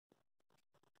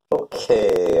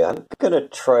Okay, I'm gonna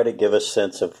try to give a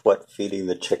sense of what feeding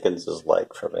the chickens is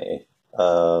like for me.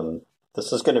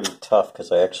 This is gonna be tough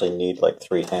because I actually need like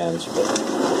 3 hands,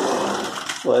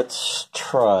 but let's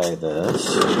try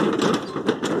this.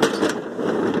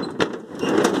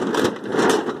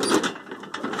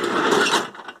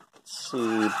 Let's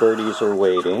see, birdies are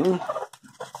waiting.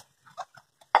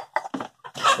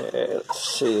 Okay,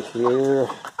 let's see here.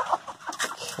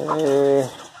 Okay.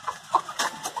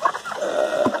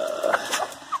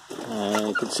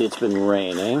 You can see it's been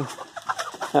raining.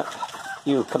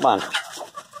 You, come on.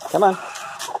 Come on.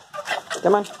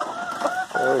 Come on.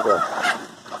 There we go.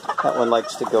 That one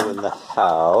likes to go in the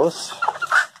house.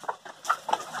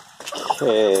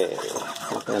 Okay.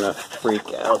 I'm going to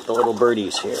freak out the little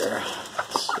birdies here.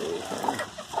 Let's see here.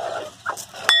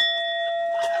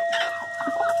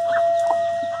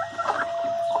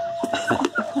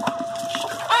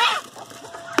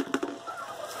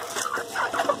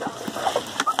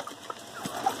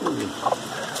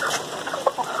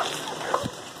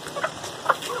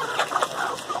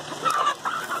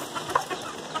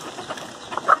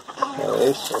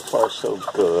 Okay, so far so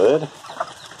good. You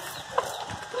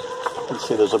can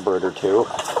see there's a bird or two.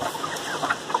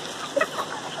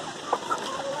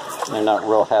 They're not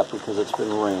real happy because it's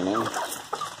been raining.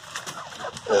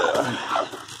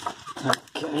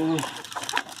 Okay.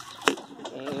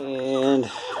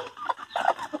 And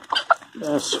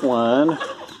this one.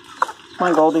 Come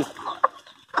on, Goldie.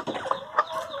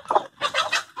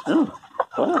 Oh,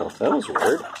 wow, that was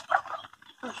weird.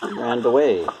 She ran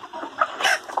away.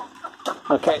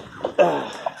 Okay,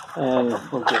 and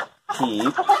we'll get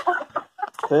Peep.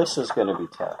 This is going to be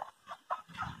tough.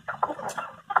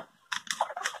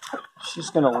 She's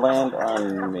going to land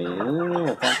on me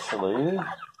eventually.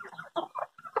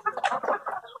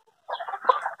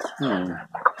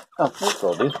 Oh, there's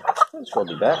Goldie. There's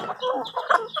Goldie back.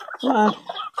 Come on.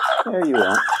 There you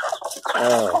are.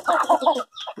 Oh,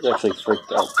 she's actually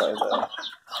freaked out by the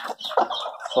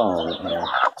phone here.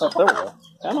 Oh, there we go.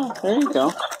 Come on, there you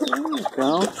go. There you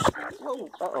go. Whoa,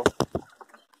 uh-oh.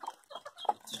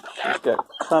 She's got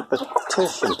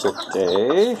competition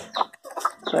today.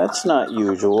 That's not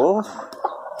usual.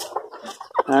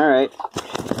 Alright.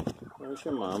 There's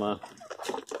your mama.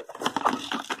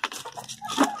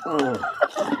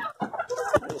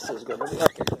 This is gonna be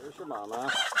okay. There's your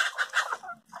mama.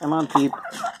 Come on, Peep.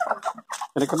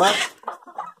 Gonna come up?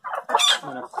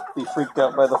 I'm gonna be freaked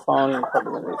out by the phone. You're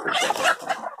probably gonna be freaked out by the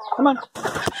phone. Come on.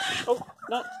 Oh,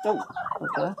 no, no.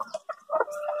 Okay.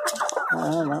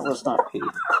 That was not Pete.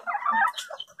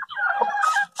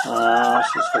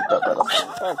 She's freaked out by the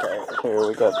phone. Okay, here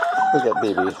we got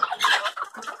BB.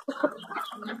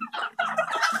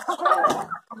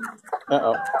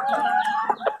 Uh-oh.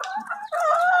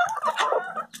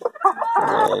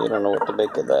 Yeah, you don't know what to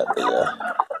make of that, do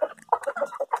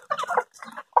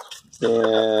you?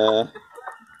 Yeah.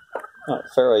 Oh,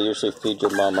 Farrah usually feed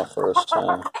your mama first,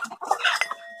 huh?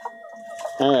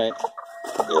 Alright.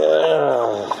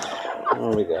 Yeah.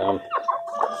 There we go.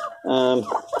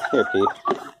 Here, Pete.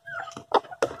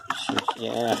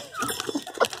 Yeah.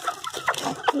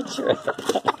 It's right.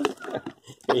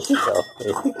 Here you go.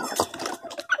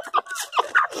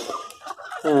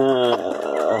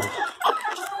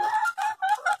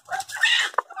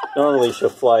 Normally she'll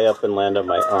fly up and land on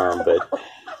my arm, but I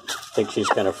think she's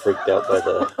kind of freaked out by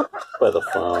the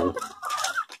phone.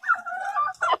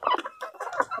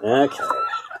 Okay.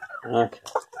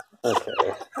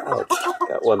 Oh,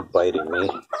 got one biting me.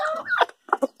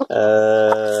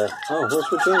 Oh,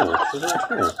 where's Regina? She's not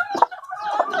here.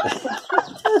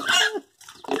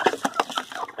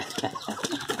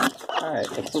 Alright,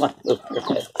 come on, move your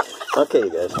head. Okay, you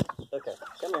guys. Okay,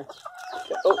 come here.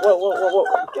 Whoa.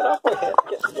 Get off my head.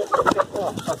 Get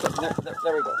off. Okay,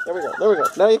 there we go.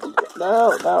 Now you can,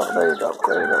 no, there you go.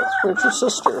 Where's your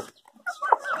sister?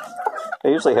 I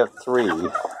usually have 3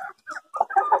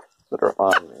 that are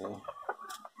on me.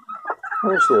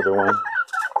 Where's the other one?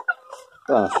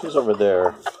 Oh, she's over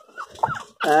there.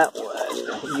 That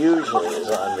one usually is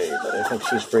on me, but I think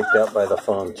she's freaked out by the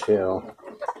phone too.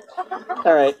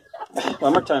 Alright.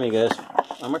 One more time, you guys.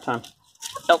 One more time.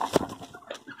 Oh.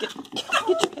 Get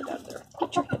your head out there.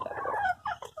 Get your head out there.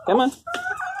 Come on.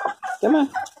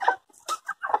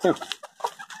 Here.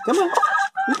 Come on.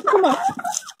 You can come up.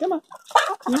 Come on.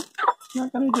 I'm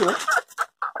not going to do it.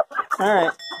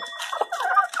 Alright.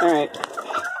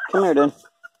 Come here, then.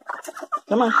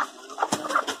 Come on.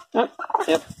 Oh,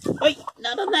 yep. Wait,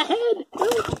 not on the head.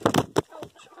 Ouch.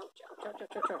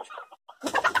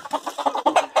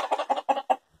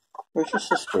 Where's your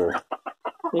sister?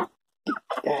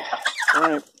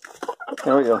 Alright.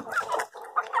 There we go.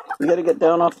 You gotta get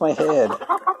down off my head.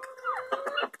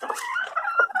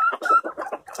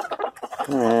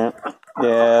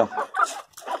 Yeah.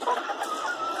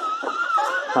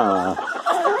 Huh.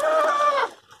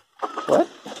 What?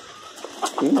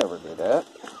 You never do that.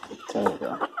 There you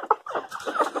go.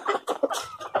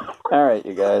 Alright,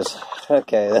 you guys.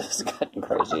 Okay, this is getting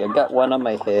crazy. I got one on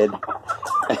my head.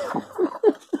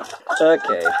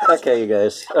 Okay, you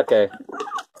guys. Okay.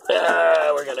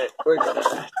 We're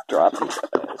gonna drop these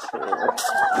guys here.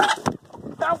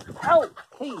 Ow! Ow!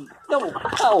 Hey! No!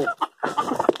 Ow!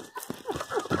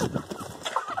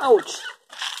 Ouch!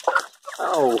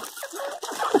 Ow!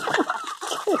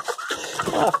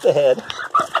 Off the head.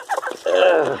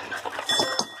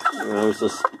 There's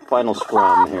this final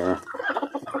scrum here.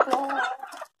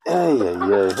 Okay,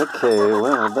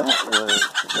 well, that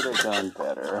could have gone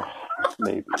better.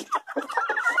 Maybe.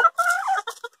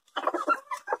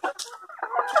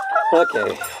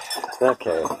 Okay,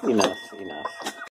 enough.